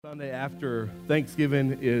Sunday after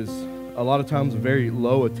Thanksgiving is a lot of times a very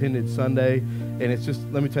low attended Sunday, and it's just,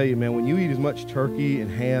 let me tell you, man, when you eat as much turkey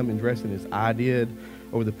and ham and dressing as I did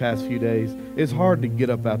over the past few days, it's hard to get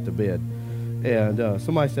up out the bed. And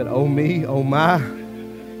somebody said, oh me, oh my,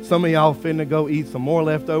 some of y'all finna go eat some more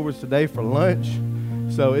leftovers today for lunch,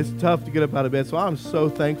 so it's tough to get up out of bed. So I'm so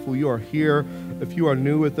thankful you are here. If you are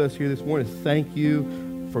new with us here this morning, thank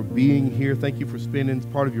you for being here. Thank you for spending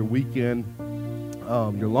part of your weekend,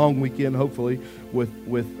 your long weekend, hopefully,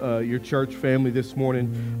 with your church family this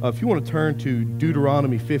morning. If you want to turn to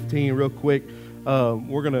Deuteronomy 15 real quick,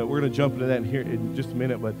 we're gonna jump into that in here in just a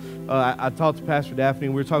minute. But I talked to Pastor Daphne,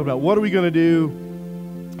 and we were talking about what are we gonna do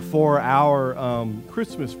for our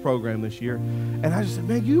Christmas program this year. And I just said,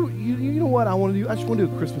 man, you know what I want to do? I just want to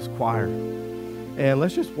do a Christmas choir, and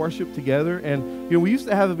let's just worship together. And we used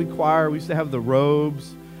to have a big choir. We used to have the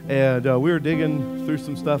robes, and we were digging through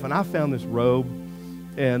some stuff, and I found this robe.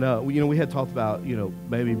 And, we had talked about,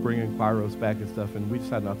 maybe bringing choir robes back and stuff, and we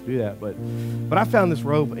decided not to do that. But I found this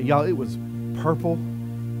robe, and y'all, it was purple,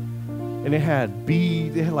 and it had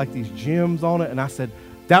beads. It had like these gems on it, and I said,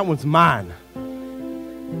 that one's mine.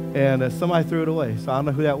 And somebody threw it away, so I don't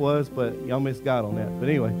know who that was, but y'all missed God on that. But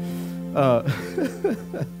anyway,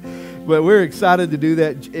 but we're excited to do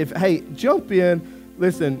that. Hey, jump in.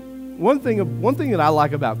 Listen. One thing that I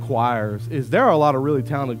like about choirs is there are a lot of really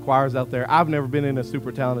talented choirs out there. I've never been in a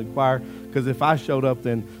super talented choir because if I showed up,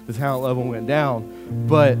 then the talent level went down.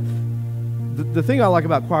 But the thing I like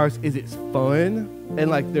about choirs is it's fun, and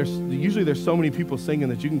like there's so many people singing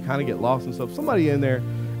that you can kind of get lost and stuff. If somebody in there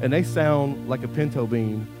and they sound like a pinto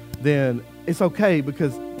bean, then it's okay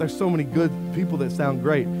because there's so many good people that sound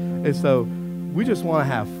great. And so we just want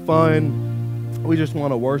to have fun. We just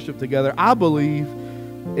want to worship together. I believe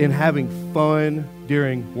in having fun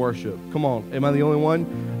during worship. Come on, am I the only one?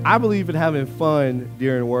 I believe in having fun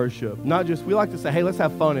during worship. Not just, we like to say, hey, let's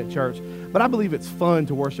have fun at church, but I believe it's fun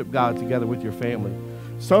to worship God together with your family.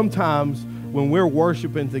 Sometimes when we're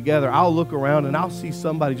worshiping together, I'll look around and I'll see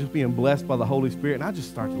somebody just being blessed by the Holy Spirit, and I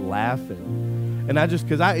just start laughing. And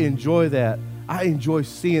because I enjoy that. I enjoy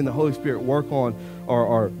seeing the Holy Spirit work on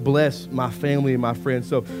or bless my family and my friends.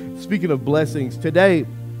 So speaking of blessings, today,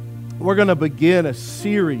 we're going to begin a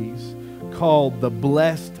series called The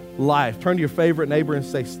Blessed Life. Turn to your favorite neighbor and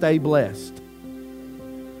say, stay blessed.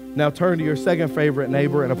 Now turn to your second favorite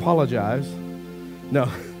neighbor and apologize. No.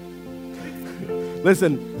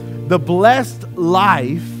 Listen, the blessed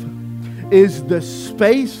life is the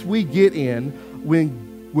space we get in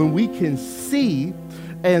when we can see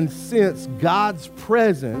and sense God's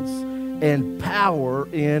presence and power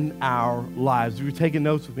in our lives. If you're taking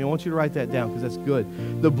notes with me, I want you to write that down because that's good.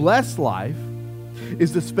 The blessed life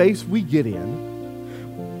is the space we get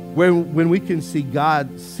in when we can see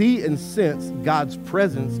and sense God's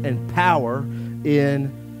presence and power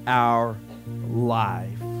in our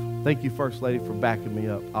life. Thank you, First Lady, for backing me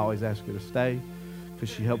up. I always ask her to stay because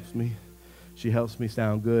she helps me. She helps me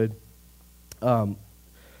sound good.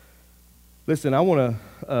 Listen, I want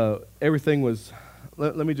to. Everything was.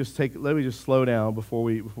 Let me just slow down before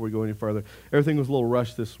we go any further. Everything was a little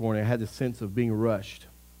rushed this morning. I had this sense of being rushed.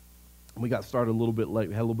 We got started a little bit late.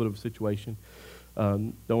 We had a little bit of a situation.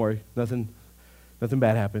 Don't worry, nothing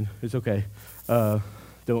bad happened. It's okay.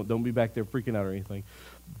 Don't be back there freaking out or anything.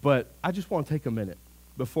 But I just want to take a minute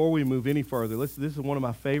before we move any further. This is one of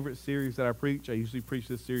my favorite series that I preach. I usually preach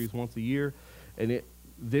this series once a year, and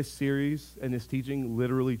this series and this teaching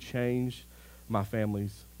literally changed my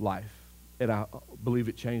family's life. And I believe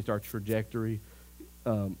it changed our trajectory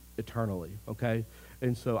eternally, okay?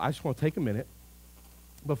 And so I just want to take a minute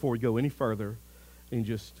before we go any further and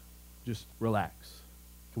just relax.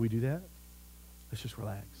 Can we do that? Let's just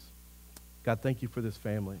relax. God, thank you for this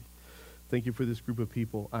family. Thank you for this group of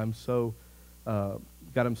people. I'm so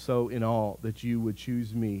in awe that you would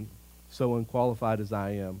choose me, so unqualified as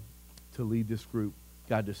I am, to lead this group.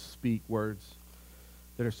 God, to speak words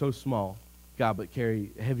that are so small, God, but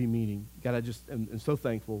carry heavy meaning. God, I just am so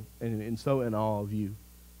thankful and so in awe of you.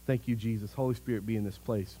 Thank you, Jesus. Holy Spirit, be in this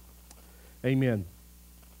place. Amen.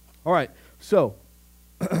 All right, so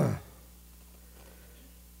the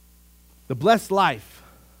blessed life.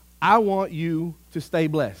 I want you to stay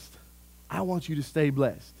blessed. I want you to stay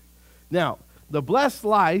blessed. Now, the blessed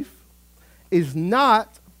life is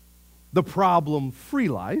not the problem-free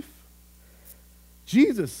life.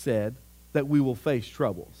 Jesus said that we will face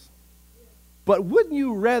troubles. But wouldn't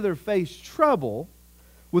you rather face trouble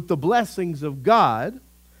with the blessings of God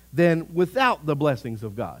than without the blessings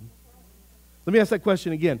of God? Let me ask that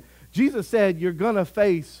question again. Jesus said you're going to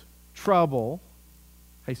face trouble.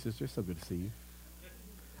 Hey, sister, it's so good to see you.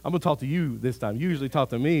 I'm going to talk to you this time. You usually talk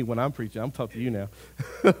to me when I'm preaching. I'm talking to you now.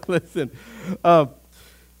 Listen,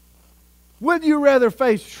 would you rather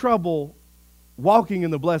face trouble walking in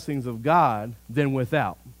the blessings of God than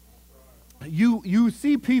without? You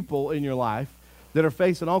see people in your life that are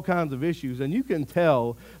facing all kinds of issues, and you can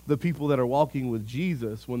tell the people that are walking with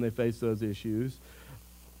Jesus when they face those issues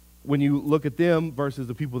when you look at them versus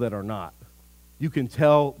the people that are not. You can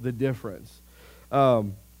tell the difference.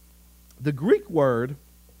 The Greek word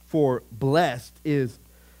for blessed is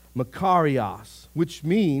makarios, which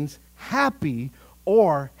means happy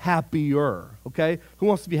or happier. Okay? Who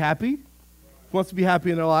wants to be happy? Who wants to be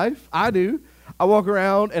happy in their life? I do. I walk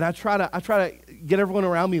around and I try to get everyone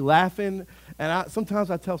around me laughing, and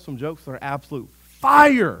sometimes I tell some jokes that are absolute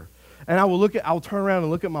fire. And I'll turn around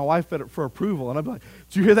and look at my wife for approval, and I'll be like,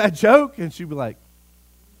 "Did you hear that joke?" And she'd be like,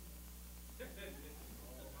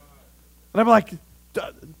 and I'd be like,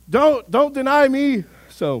 don't deny me.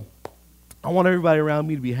 So I want everybody around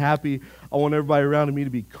me to be happy. I want everybody around me to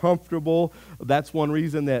be comfortable. That's one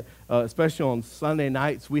reason that, especially on Sunday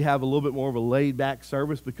nights, we have a little bit more of a laid-back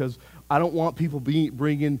service, because I don't want people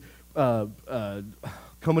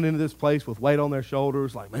coming into this place with weight on their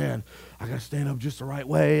shoulders, like, man, I got to stand up just the right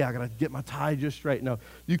way. I got to get my tie just straight. No,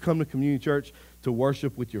 you come to community church to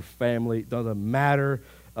worship with your family. It doesn't matter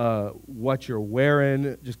what you're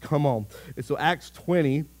wearing. Just come on. And so Acts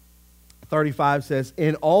 20:35 says,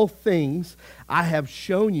 "In all things I have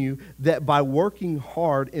shown you that by working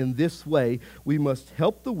hard in this way, we must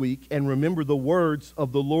help the weak and remember the words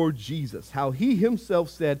of the Lord Jesus, how he himself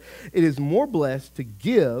said, it is more blessed to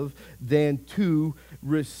give than to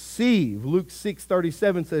receive." Luke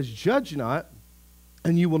 6:37 says, "Judge not,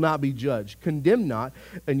 and you will not be judged. Condemn not,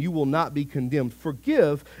 and you will not be condemned.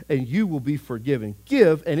 Forgive, and you will be forgiven.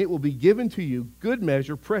 Give, and it will be given to you. Good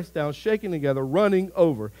measure, pressed down, shaken together, running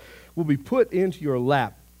over, will be put into your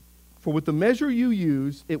lap. For with the measure you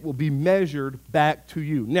use, it will be measured back to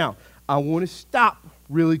you." Now, I want to stop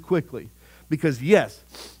really quickly, because yes,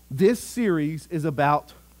 this series is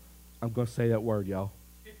about, I'm going to say that word, y'all.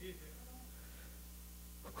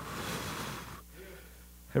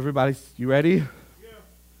 Everybody, you ready?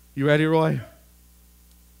 You ready, Roy?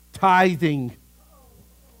 Tithing.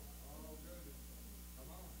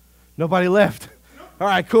 Nobody left. All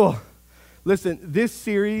right, cool. Listen, this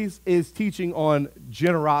series is teaching on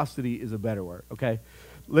generosity is a better word, okay?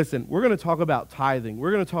 Listen, we're going to talk about tithing.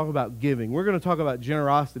 We're going to talk about giving. We're going to talk about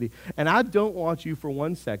generosity. And I don't want you for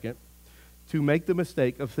 1 second to make the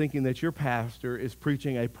mistake of thinking that your pastor is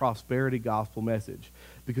preaching a prosperity gospel message,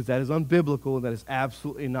 because that is unbiblical and that is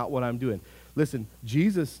absolutely not what I'm doing. Listen,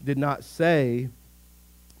 Jesus did not say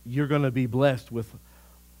you're going to be blessed with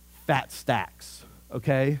fat stacks,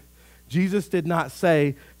 okay? Jesus did not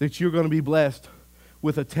say that you're going to be blessed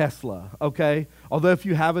with a Tesla, okay? Although if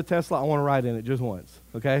you have a Tesla, I want to ride in it just once,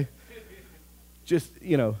 okay? Just,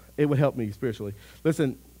 it would help me spiritually.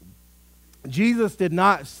 Listen, Jesus did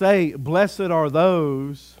not say, blessed are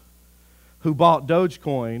those who bought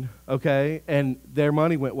Dogecoin, okay, and their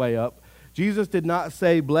money went way up. Jesus did not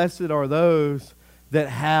say, blessed are those that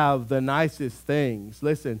have the nicest things.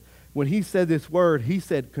 Listen, when he said this word, he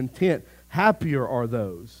said content. Happier are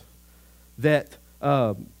those that,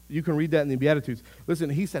 you can read that in the Beatitudes. Listen,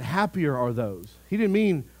 he said happier are those. He didn't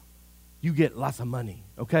mean you get lots of money,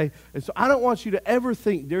 okay? And so I don't want you to ever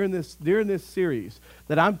think during this series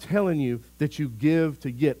that I'm telling you that you give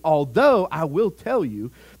to get. Although I will tell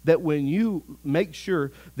you that when you make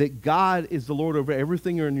sure that God is the Lord over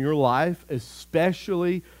everything in your life,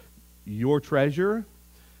 especially your treasure,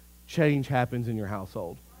 change happens in your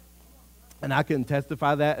household. And I can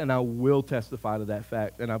testify that, and I will testify to that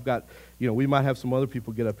fact. And I've got, we might have some other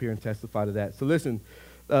people get up here and testify to that. So listen,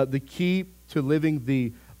 the key to living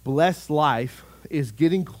the blessed life is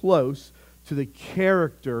getting close to the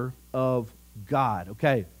character of God,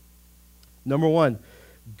 okay? Number one,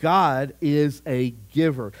 God is a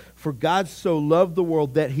giver. For God so loved the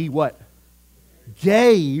world that he what?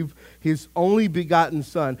 Gave his only begotten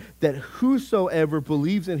Son, that whosoever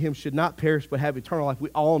believes in him should not perish but have eternal life. We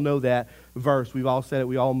all know that verse. We've all said it.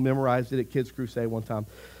 We all memorized it at Kids Crusade one time.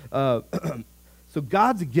 So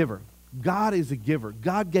God's a giver. God is a giver.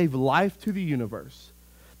 God gave life to the universe.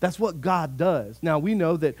 That's what God does. Now, we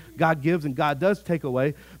know that God gives and God does take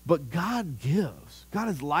away, but God gives. God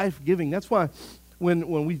is life-giving. That's why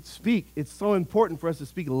when we speak, it's so important for us to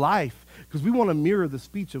speak life, because we want to mirror the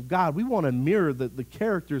speech of God. We want to mirror the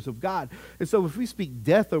characters of God. And so if we speak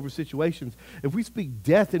death over situations, if we speak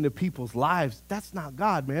death into people's lives, that's not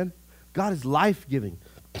God, man. God is life-giving.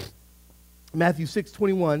 Matthew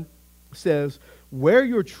 6:21 says, where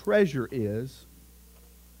your treasure is,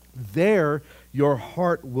 there your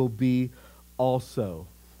heart will be also.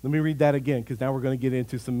 Let me read that again, because now we're going to get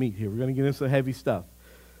into some meat here. We're going to get into some heavy stuff.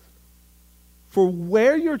 For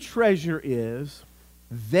where your treasure is,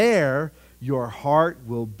 there your heart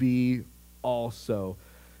will be also.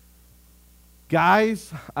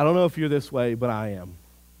 Guys, I don't know if you're this way, but I am.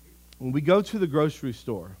 When we go to the grocery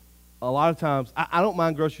store, a lot of times, I don't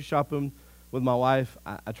mind grocery shopping with my wife.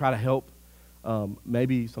 I try to help.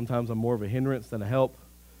 Maybe sometimes I'm more of a hindrance than a help.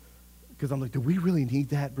 Because I'm like, do we really need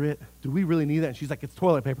that, Britt? Do we really need that? And she's like, it's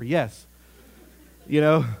toilet paper. Yes. You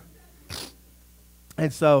know?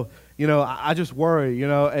 And so, you know, I just worry, you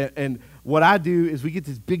know. And what I do is we get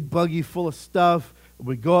this big buggy full of stuff.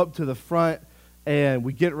 We go up to the front, and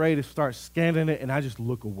we get ready to start scanning it, and I just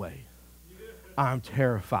look away. I'm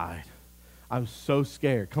terrified. I'm so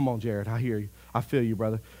scared. Come on, Jared. I hear you. I feel you,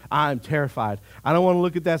 brother. I'm terrified. I don't want to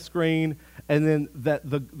look at that screen, and then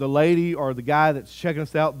the lady or the guy that's checking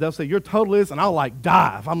us out, they'll say, your total is, and I'll like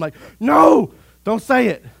dive. I'm like, no, don't say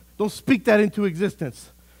it. Don't speak that into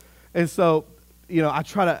existence. And so, you know, I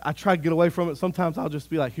try to get away from it. Sometimes I'll just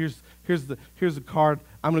be like, here's the card.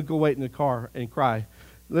 I'm going to go wait in the car and cry.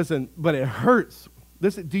 Listen, but it hurts.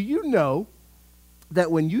 Listen, do you know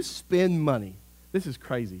that when you spend money, this is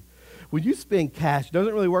crazy. When you spend cash, it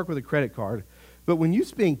doesn't really work with a credit card, but when you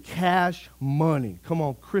spend cash money, come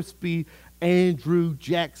on, crispy Andrew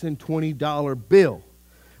Jackson $20 bill,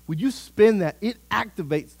 when you spend that, it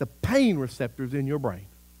activates the pain receptors in your brain.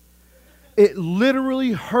 It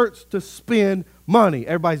literally hurts to spend money.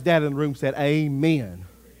 Everybody's dad in the room said, amen.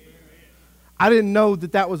 I didn't know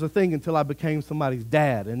that was a thing until I became somebody's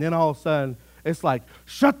dad. And then all of a sudden, it's like,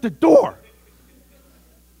 shut the door.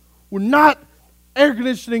 We're not air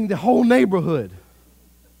conditioning the whole neighborhood.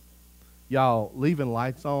 Y'all, leaving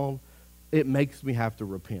lights on, it makes me have to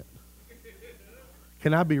repent.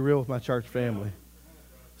 Can I be real with my church family?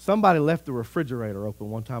 Somebody left the refrigerator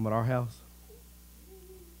open one time at our house.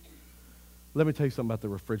 Let me tell you something about the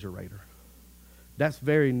refrigerator. That's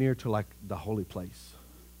very near to like the holy place.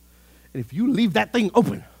 And if you leave that thing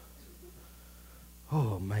open,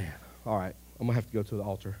 oh man. All right, I'm going to have to go to the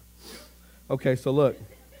altar. Okay, so look.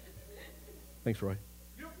 Thanks, Roy.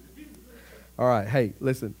 All right, hey,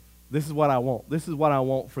 listen. This is what I want. This is what I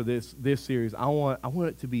want for this series. I want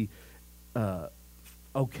it to be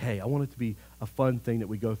okay. I want it to be a fun thing that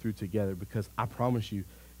we go through together, because I promise you,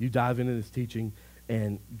 you dive into this teaching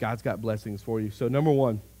and God's got blessings for you. So number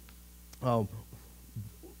one,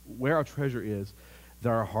 where our treasure is,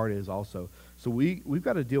 there our heart is also. So we've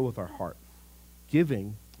got to deal with our heart.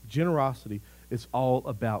 Giving, generosity, it's all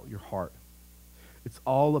about your heart. It's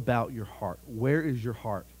all about your heart. Where is your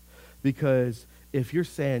heart? Because if you're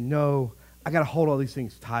saying, no, I got to hold all these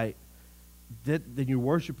things tight, then you're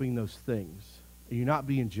worshiping those things. And you're not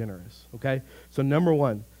being generous, okay? So number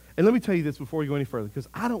one, and let me tell you this before we go any further, because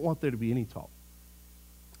I don't want there to be any talk.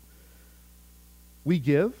 We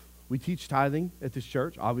give. We teach tithing at this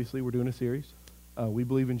church. Obviously, we're doing a series. We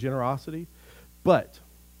believe in generosity. But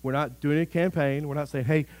we're not doing a campaign. We're not saying,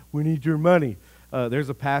 hey, we need your money. There's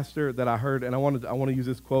a pastor that I heard, and I want to use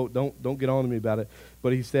this quote. Don't get on to me about it.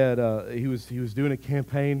 But he said he was doing a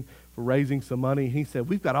campaign for raising some money. He said,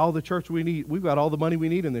 we've got all the church we need. We've got all the money we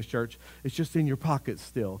need in this church. It's just in your pockets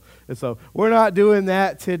still. And so we're not doing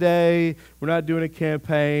that today. We're not doing a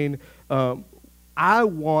campaign. I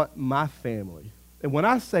want my family. And when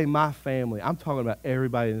I say my family, I'm talking about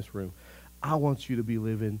everybody in this room. I want you to be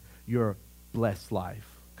living your blessed life.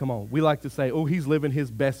 Come on. We like to say, oh, he's living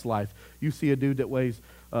his best life. You see a dude that weighs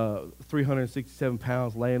 367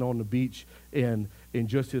 pounds laying on the beach in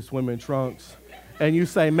just his swimming trunks. And you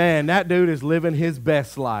say, man, that dude is living his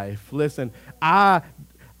best life. Listen, I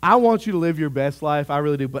want you to live your best life. I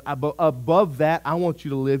really do. But above that, I want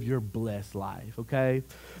you to live your blessed life, okay?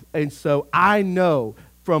 And so I know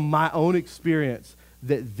from my own experience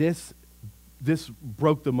that this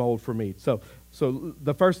broke the mold for me. So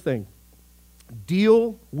the first thing,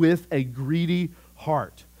 deal with a greedy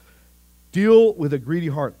heart. Deal with a greedy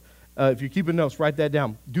heart. If you're keeping notes, write that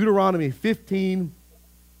down. Deuteronomy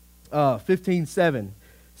 15:7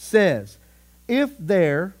 says, if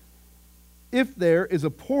there is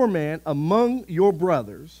a poor man among your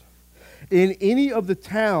brothers in any of the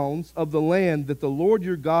towns of the land that the Lord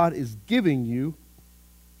your God is giving you,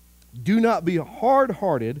 do not be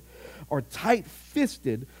hard-hearted or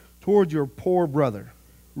tight-fisted toward your poor brother.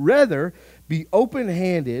 Rather, be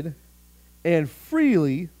open-handed and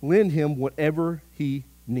freely lend him whatever he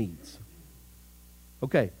needs.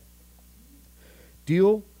 Okay.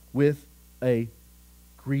 Deal with a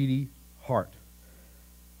greedy heart.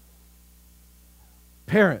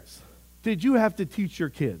 Parents, did you have to teach your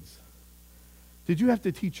kids? Did you have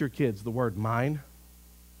to teach your kids the word mine?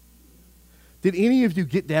 Did any of you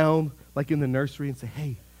get down like in the nursery and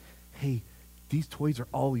say, hey, these toys are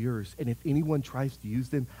all yours, and if anyone tries to use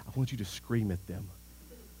them, I want you to scream at them.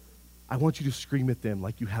 I want you to scream at them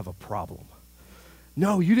like you have a problem.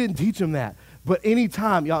 No, you didn't teach them that. But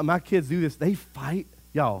anytime, y'all, my kids do this, they fight.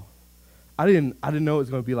 Y'all, I didn't know it was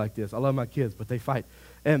going to be like this. I love my kids, but they fight.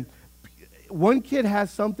 And one kid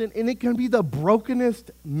has something, and it can be the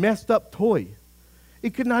brokenest, messed up toy.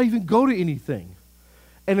 It could not even go to anything.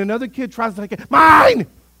 And another kid tries to take it, mine!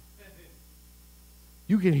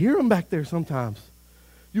 You can hear them back there sometimes.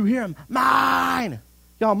 You hear them, mine!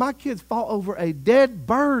 Y'all, my kids fought over a dead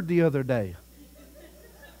bird the other day.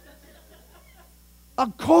 A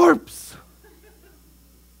corpse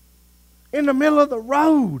in the middle of the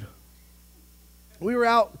road. We were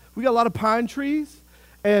out, we got a lot of pine trees,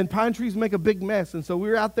 and pine trees make a big mess. And so we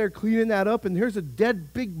were out there cleaning that up, and here's a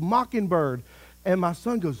dead big mockingbird. And my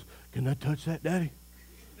son goes, "Can I touch that, Daddy?"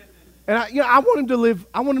 And I want him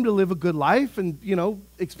to live a good life and,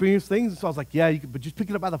 experience things. And so I was like, "Yeah, you can, but just pick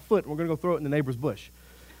it up by the foot, and we're going to go throw it in the neighbor's bush."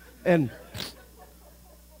 And,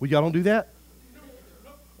 well, y'all don't do that?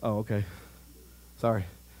 Oh, okay. Sorry.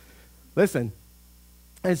 Listen.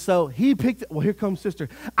 And so he picked it. Well, here comes sister.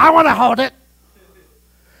 "I want to hold it.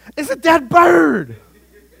 It's a dead bird."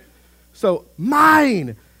 So,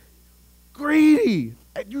 mine. Greedy.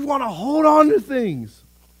 You want to hold on to things.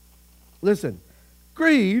 Listen,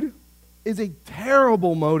 greed is a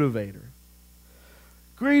terrible motivator.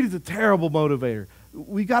 Greed is a terrible motivator.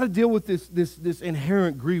 We got to deal with this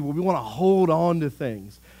inherent greed where we want to hold on to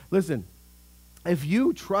things. Listen, if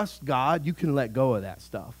you trust God, you can let go of that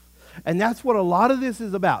stuff. And that's what a lot of this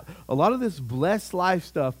is about. A lot of this blessed life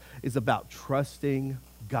stuff is about trusting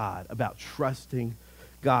God, about trusting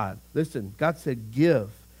God. Listen, God said, give.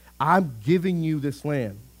 I'm giving you this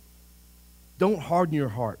land. Don't harden your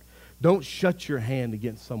heart. Don't shut your hand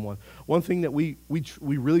against someone. One thing that we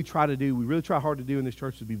really try to do, we really try hard to do in this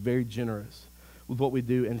church is be very generous with what we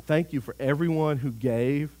do. And thank you for everyone who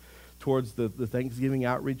gave towards the Thanksgiving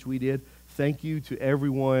outreach we did. Thank you to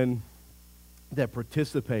everyone that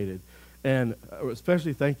participated. And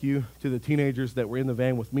especially thank you to the teenagers that were in the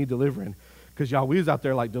van with me delivering. Because, y'all, we was out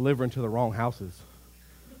there like delivering to the wrong houses.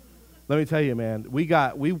 Let me tell you, man, we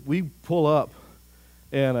pull up,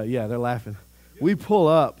 and yeah, they're laughing. We pull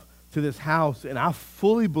up to this house, and I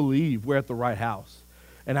fully believe we're at the right house.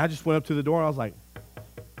 And I just went up to the door, and I was like,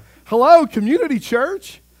 "Hello, Community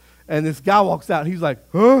Church." And this guy walks out, and he's like,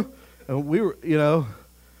 "Huh?" And we were,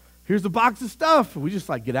 here's the box of stuff. We just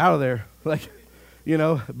like, get out of there. Like,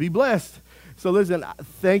 be blessed. So listen,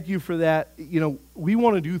 thank you for that. We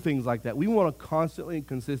want to do things like that. We want to constantly and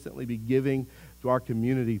consistently be giving to our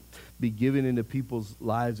community, be given into people's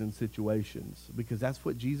lives and situations, because that's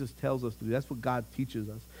what Jesus tells us to do. That's what God teaches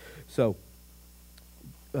us. So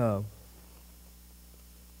we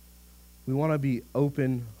want to be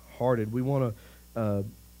open-hearted. We want to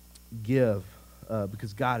give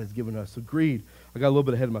because God has given us. So greed, I got a little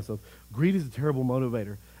bit ahead of myself. Greed is a terrible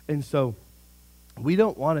motivator. And so we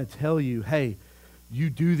don't want to tell you, "Hey, you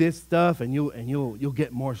do this stuff and you'll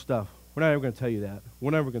get more stuff." We're not ever going to tell you that. We're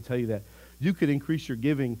never going to tell you that. You could increase your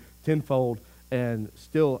giving tenfold and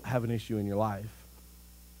still have an issue in your life.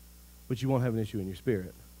 But you won't have an issue in your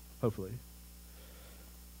spirit, hopefully.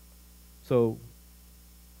 So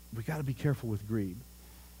we got to be careful with greed.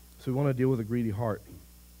 So we want to deal with a greedy heart.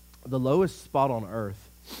 The lowest spot on earth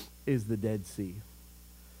is the Dead Sea.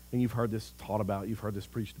 And you've heard this taught about, you've heard this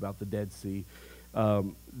preached about the Dead Sea.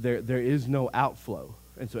 There is no outflow,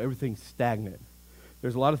 and so everything's stagnant.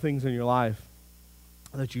 There's a lot of things in your life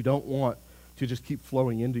that you don't want to just keep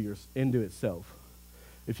flowing into itself.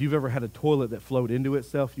 If you've ever had a toilet that flowed into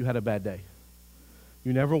itself, you had a bad day.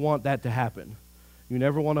 You never want that to happen. You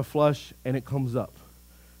never want to flush and it comes up.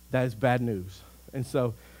 That is bad news. And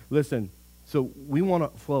so, listen, so we want to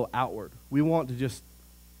flow outward. We don't want to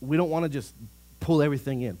just pull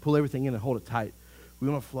everything in and hold it tight. We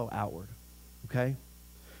want to flow outward, okay?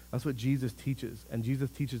 That's what Jesus teaches, and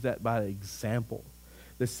Jesus teaches that by example.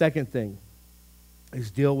 The second thing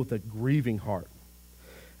is deal with a grieving heart.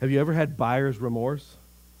 Have you ever had buyer's remorse?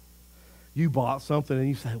 You bought something and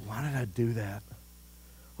you say, "Why did I do that?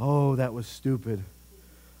 Oh, that was stupid."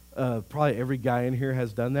 Probably every guy in here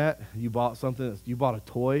has done that. You bought something, you bought a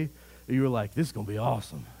toy, and you were like, "This is going to be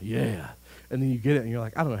awesome. Yeah." And then you get it and you're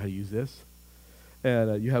like, "I don't know how to use this."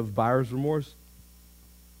 And you have buyer's remorse.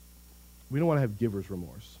 We don't want to have giver's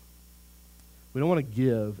remorse. We don't want to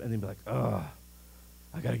give and then be like, "Oh,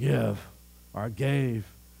 I got to give," or "I gave."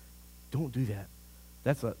 Don't do that.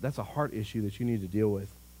 That's a heart issue that you need to deal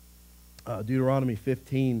with. Deuteronomy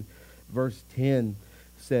 15, verse 10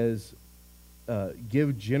 says,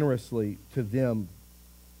 give generously to them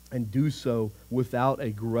and do so without a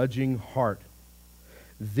grudging heart.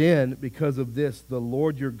 Then, because of this, the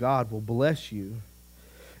Lord your God will bless you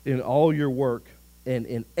in all your work and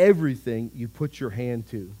in everything you put your hand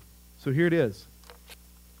to. So here it is.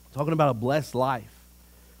 Talking about a blessed life.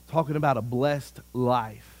 Talking about a blessed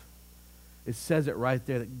life. It says it right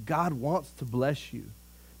there that God wants to bless you.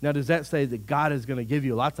 Now, does that say that God is going to give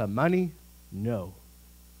you lots of money? No.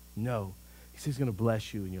 No. He says he's going to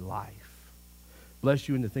bless you in your life. Bless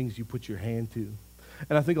you in the things you put your hand to.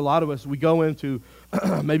 And I think a lot of us, we go into,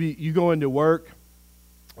 maybe you go into work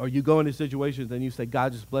or you go into situations and you say,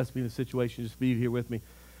 God, just bless me in the situation, just be here with me.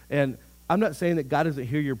 And I'm not saying that God doesn't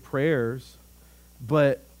hear your prayers,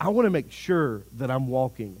 but I want to make sure that I'm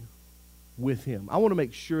walking with him. I want to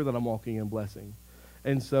make sure that I'm walking in blessing.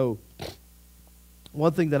 And so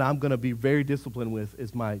one thing that I'm going to be very disciplined with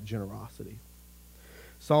is my generosity.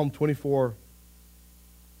 Psalm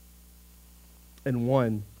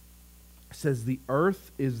 24:1 says, the earth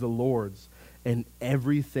is the Lord's and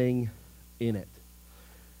everything in it.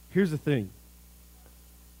 Here's the thing.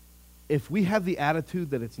 If we have the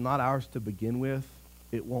attitude that it's not ours to begin with,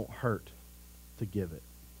 it won't hurt to give it.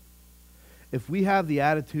 If we have the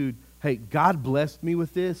attitude, hey, God blessed me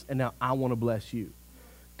with this, and now I want to bless you.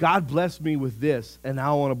 God blessed me with this, and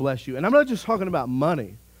now I want to bless you. And I'm not just talking about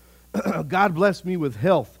money. God blessed me with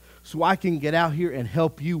health so I can get out here and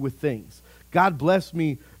help you with things. God blessed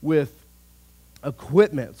me with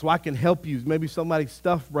equipment so I can help you. Maybe somebody's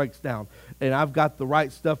stuff breaks down and I've got the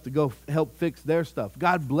right stuff to go help fix their stuff.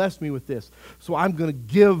 God blessed me with this, so I'm going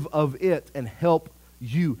to give of it and help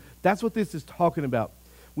you. That's what this is talking about.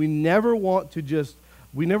 We never want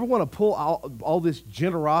to pull all this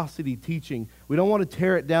generosity teaching. We don't want to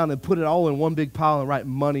tear it down and put it all in one big pile and write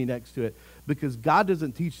money next to it, because God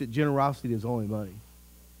doesn't teach that generosity is only money.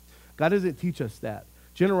 God doesn't teach us that.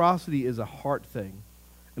 Generosity is a heart thing,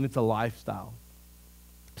 and it's a lifestyle.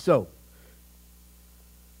 So,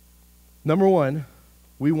 number one,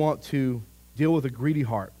 we want to deal with a greedy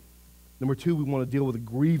heart. Number two, we want to deal with a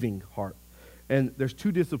grieving heart. And there's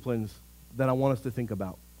two disciplines that I want us to think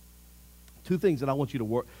about. Two things that I want you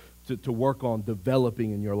to work on developing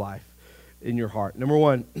in your life, in your heart. Number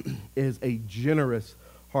one is a generous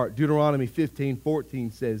heart. Deuteronomy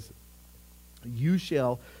 15:14 says, you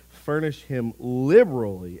shall furnish him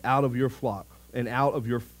liberally out of your flock and out of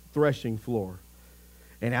your threshing floor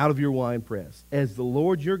and out of your winepress. As the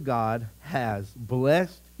Lord your God has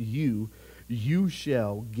blessed you, you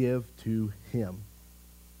shall give to him.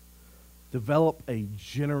 Develop a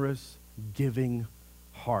generous, giving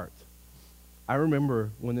heart. I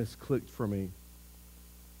remember when this clicked for me.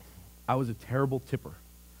 I was a terrible tipper.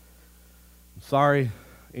 I'm sorry,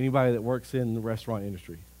 anybody that works in the restaurant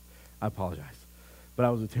industry. I apologize. But I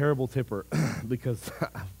was a terrible tipper because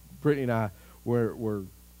Brittany and I we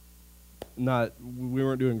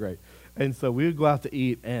weren't doing great. And so we would go out to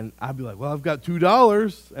eat, and I'd be like, well, I've got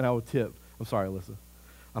 $2, and I would tip. I'm sorry, Alyssa.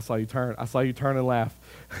 I saw you turn and laugh.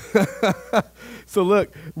 So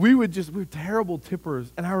look, we were terrible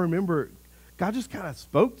tippers. And I remember God just kind of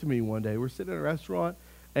spoke to me one day. We're sitting in a restaurant,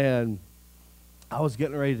 and I was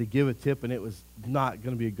getting ready to give a tip, and it was not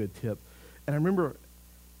going to be a good tip. And I remember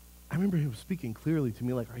him speaking clearly to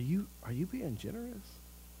me, like, are you being generous?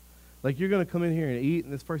 Like, you're going to come in here and eat,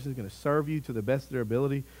 and this person's going to serve you to the best of their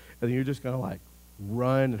ability, and then you're just going to, like,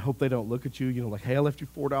 run and hope they don't look at you, like, hey, I left you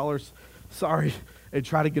 $4, sorry, and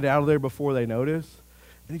try to get out of there before they notice.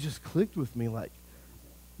 And it just clicked with me, like,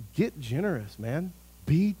 get generous, man.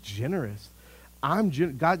 Be generous.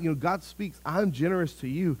 God speaks, I'm generous to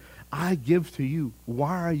you. I give to you.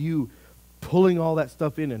 Why are you pulling all that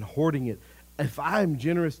stuff in and hoarding it? If I'm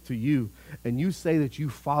generous to you and you say that you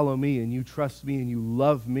follow me and you trust me and you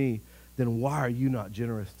love me, then why are you not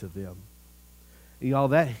generous to them? Y'all,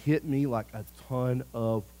 that hit me like a ton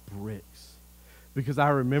of bricks. Because I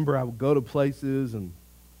remember I would go to places and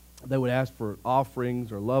they would ask for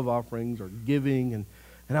offerings or love offerings or giving, and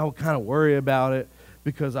I would kind of worry about it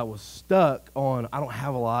because I was stuck on, I don't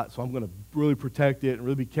have a lot, so I'm going to really protect it and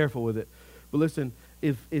really be careful with it. But listen,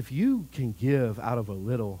 if you can give out of a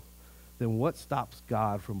little, then what stops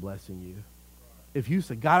God from blessing you? If you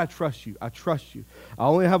say, God, I trust you. I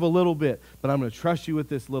only have a little bit, but I'm going to trust you with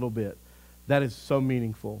this little bit. That is so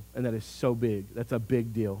meaningful, and that is so big. That's a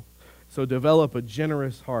big deal. So develop a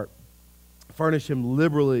generous heart. Furnish him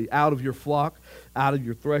liberally out of your flock, out of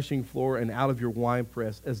your threshing floor, and out of your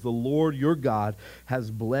winepress. As the Lord your God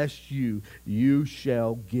has blessed you, you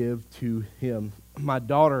shall give to him. My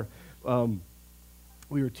daughter,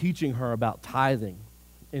 we were teaching her about tithing.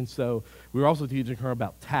 And so we were also teaching her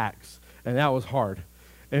about tax. and that was hard.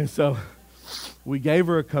 And so we gave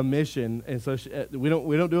her a commission, and so we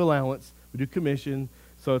don't do allowance, we do commission.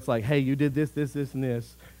 So it's like, hey, you did this, this, this, and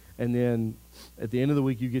this, and then at the end of the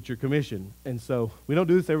week you get your commission. And so we don't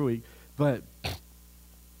do this every week, but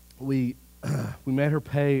we made her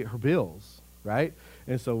pay her bills, right?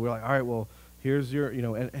 And so we're like, all right, well, here's your,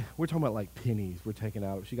 and we're talking about like pennies we're taking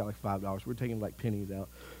out. She got like $5. We're taking like pennies out.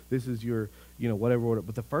 This is your, whatever order.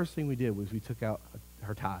 But the first thing we did was we took out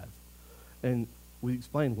her tithe, and we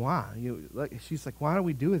explained why. She's like, why do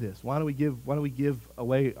we do this? Why do we give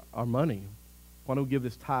away our money? Why don't we give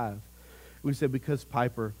this tithe? We said, because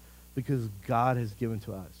God has given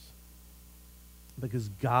to us. Because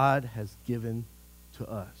God has given to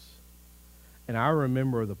us. And I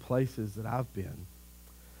remember the places that I've been.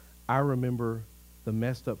 I remember the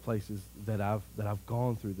messed up places that I've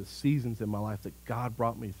gone through, the seasons in my life that God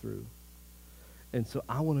brought me through. And so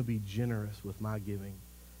I want to be generous with my giving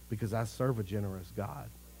because I serve a generous God.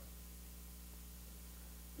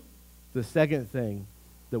 The second thing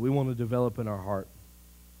that we want to develop in our heart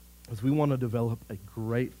is we want to develop a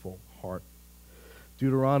grateful heart.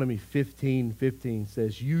 Deuteronomy 15:15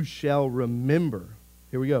 says, you shall remember,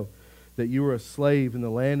 here we go, that you were a slave in the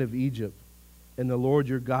land of Egypt, and the Lord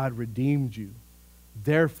your God redeemed you.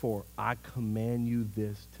 Therefore, I command you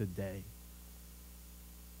this today.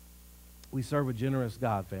 We serve a generous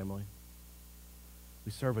God, family.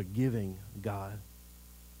 We serve a giving God.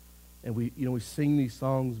 And we sing these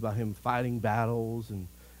songs about him fighting battles, and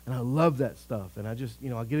I love that stuff. And I just,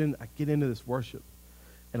 I get into this worship,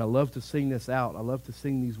 and I love to sing this out. I love to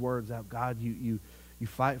sing these words out. God, you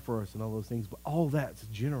fight for us and all those things. But all that's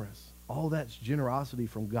generous. All that's generosity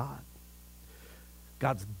from God.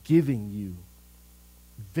 God's giving you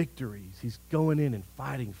victories. He's going in and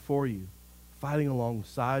fighting for you, fighting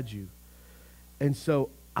alongside you. And so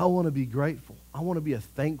I want to be grateful. I want to be a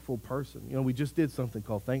thankful person. We just did something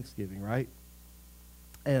called Thanksgiving, right?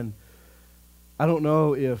 And I don't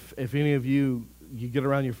know if any of you get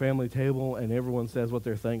around your family table and everyone says what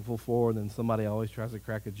they're thankful for, and then somebody always tries to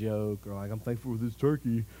crack a joke or like, I'm thankful for this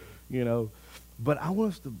turkey, But I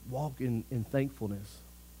want us to walk in thankfulness,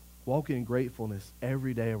 walk in gratefulness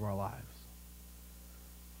every day of our lives.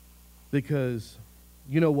 Because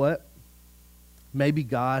you know what? Maybe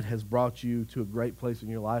God has brought you to a great place in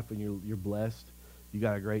your life and you're blessed. You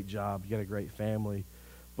got a great job. You got a great family.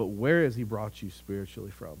 But where has he brought you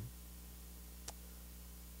spiritually from?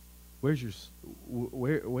 Where's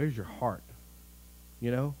your heart?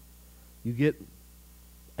 You get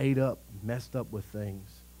ate up, messed up with things.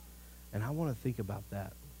 And I want to think about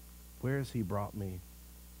that. Where has he brought me?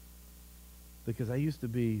 Because I used to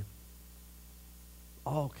be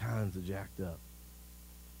all kinds of jacked up.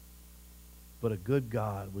 But a good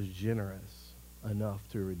God was generous enough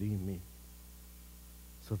to redeem me.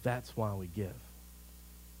 So that's why we give.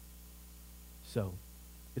 So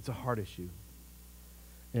it's a heart issue.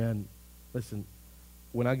 And listen,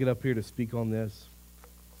 when I get up here to speak on this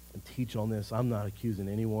and teach on this, I'm not accusing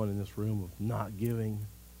anyone in this room of not giving,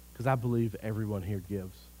 because I believe everyone here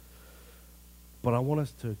gives. But I want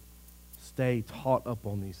us to stay taught up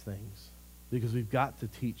on these things, because we've got to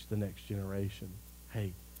teach the next generation,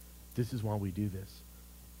 hey, this is why we do this.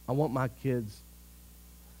 I want my kids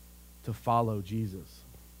to follow Jesus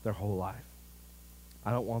their whole life.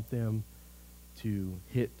 I don't want them to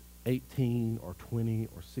hit 18 or 20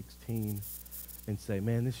 or 16 and say,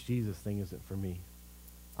 man, this Jesus thing isn't for me.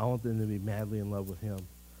 I want them to be madly in love with him.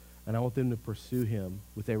 And I want them to pursue him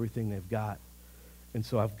with everything they've got. And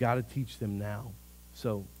so I've got to teach them now.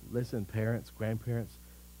 So listen, parents, grandparents,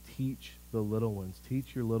 teach the little ones.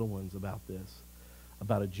 Teach your little ones about this,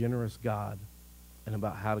 about a generous God, and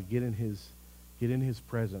about how to get in his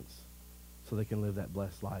presence so they can live that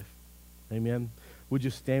blessed life. Amen. Would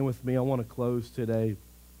you stand with me? I want to close today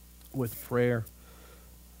with prayer.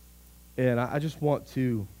 And I just want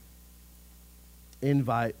to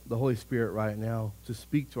invite the Holy Spirit right now to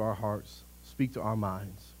speak to our hearts, speak to our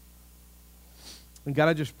minds. And God,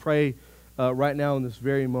 I just pray right now in this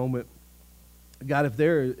very moment, God,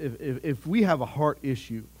 if we have a heart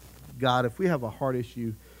issue, God, if we have a heart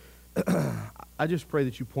issue, I just pray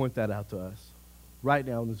that you point that out to us right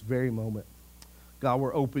now in this very moment. God,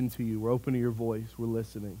 we're open to you. We're open to your voice. We're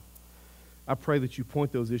listening. I pray that you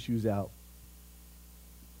point those issues out,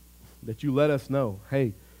 that you let us know,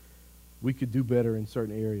 hey, we could do better in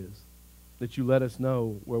certain areas, that you let us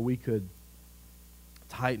know where we could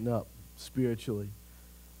tighten up spiritually.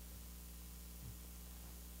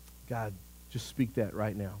 God, just speak that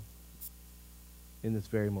right now in this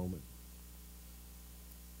very moment.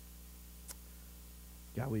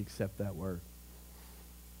 God, we accept that word.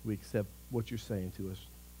 We accept what you're saying to us.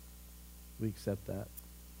 We accept that.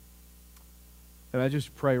 And I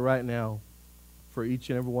just pray right now for each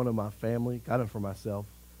and every one of my family, God, and for myself,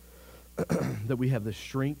 that we have the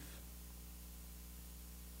strength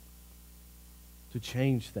to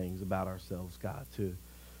change things about ourselves, God, to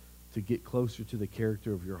get closer to the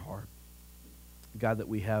character of your heart. God, that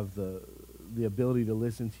we have the ability to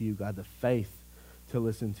listen to you, God, the faith to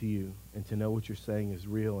listen to you and to know what you're saying is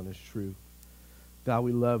real and is true. God,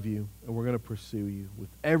 we love you, and we're going to pursue you with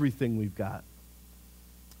everything we've got.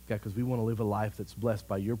 God, because we want to live a life that's blessed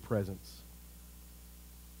by your presence.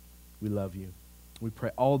 We love you. We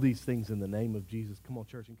pray all these things in the name of Jesus. Come on,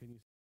 church, and can you